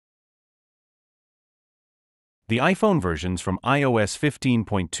The iPhone versions from iOS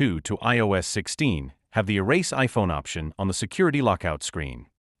 15.2 to iOS 16 have the Erase iPhone option on the security lockout screen.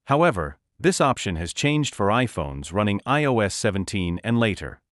 However, this option has changed for iPhones running iOS 17 and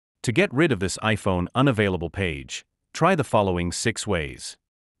later. To get rid of this iPhone unavailable page, try the following 6 ways.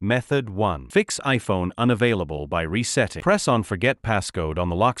 Method 1. Fix iPhone unavailable by resetting. Press on Forget Passcode on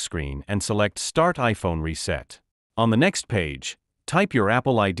the lock screen and select Start iPhone Reset. On the next page, type your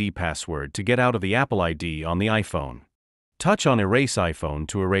Apple ID password to get out of the Apple ID on the iPhone. Touch on Erase iPhone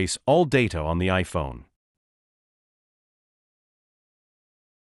to erase all data on the iPhone.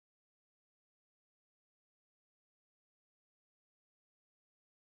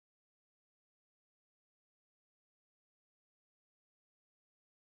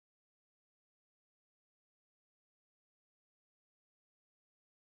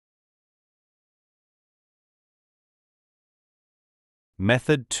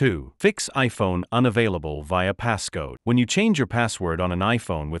 Method 2. Fix iPhone unavailable via Passcode. When you change your password on an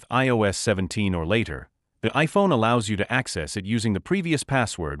iPhone with iOS 17 or later, the iPhone allows you to access it using the previous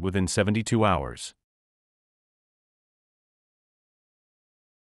password within 72 hours.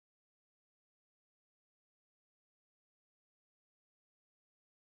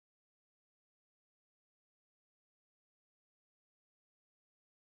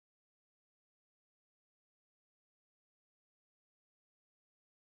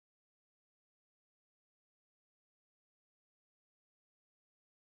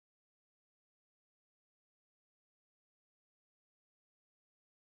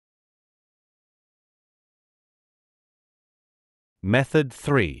 Method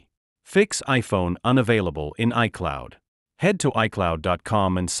 3. Fix iPhone unavailable in iCloud. Head to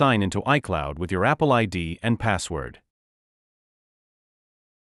iCloud.com and sign into iCloud with your Apple ID and password.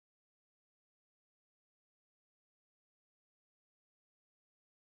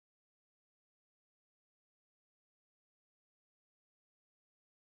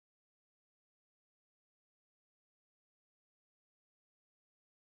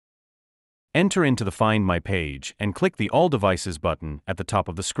 Enter into the Find My page and click the All Devices button at the top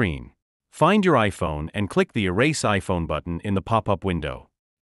of the screen. Find your iPhone and click the Erase iPhone button in the pop-up window.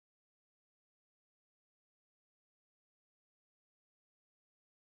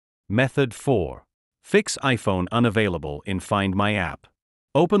 Method 4. Fix iPhone unavailable in Find My app.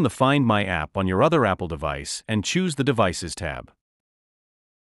 Open the Find My app on your other Apple device and choose the Devices tab.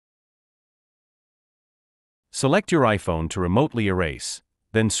 Select your iPhone to remotely erase,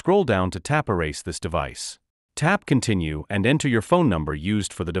 then scroll down to tap Erase this device. Tap Continue and enter your phone number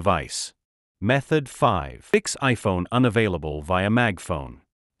used for the device. Method 5. Fix iPhone unavailable via MagFone.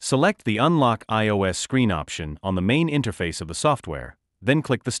 Select the Unlock iOS screen option on the main interface of the software, then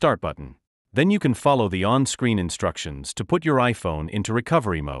click the Start button. Then you can follow the on-screen instructions to put your iPhone into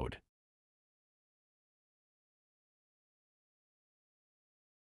recovery mode.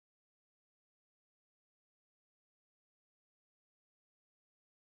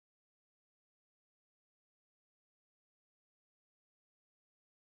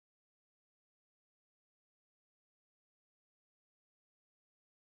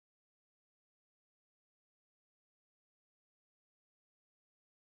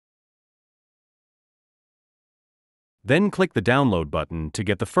 Then click the Download button to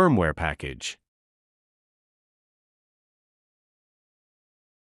get the firmware package.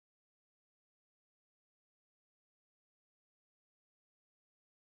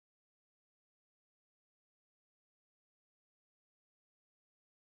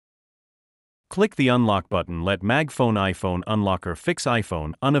 Click the Unlock button. Let MagFone iPhone Unlocker fix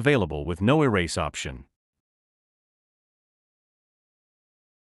iPhone unavailable with no erase option.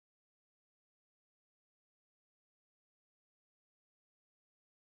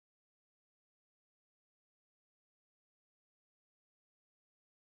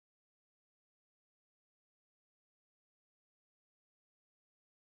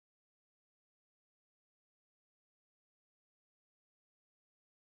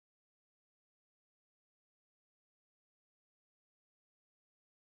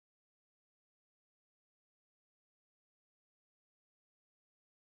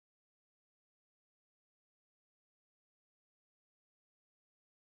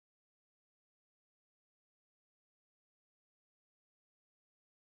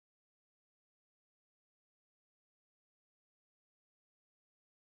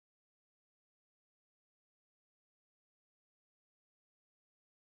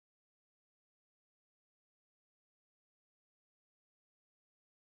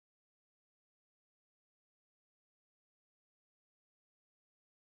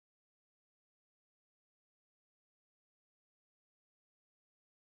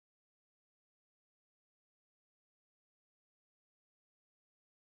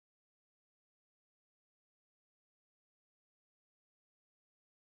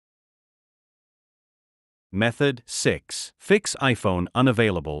 Method 6. Fix iPhone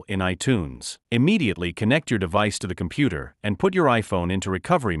unavailable in iTunes. Immediately connect your device to the computer and put your iPhone into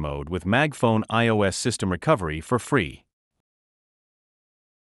recovery mode with MagFone iOS System Recovery for free.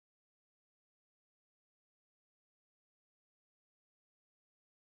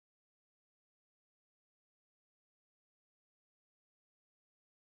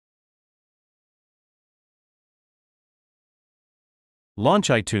 Launch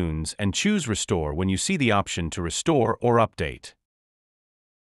iTunes and choose Restore when you see the option to restore or update.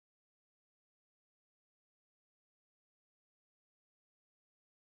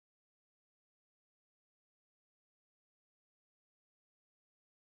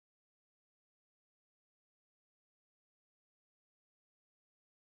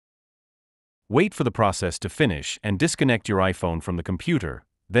 Wait for the process to finish and disconnect your iPhone from the computer,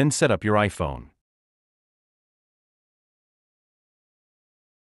 then set up your iPhone.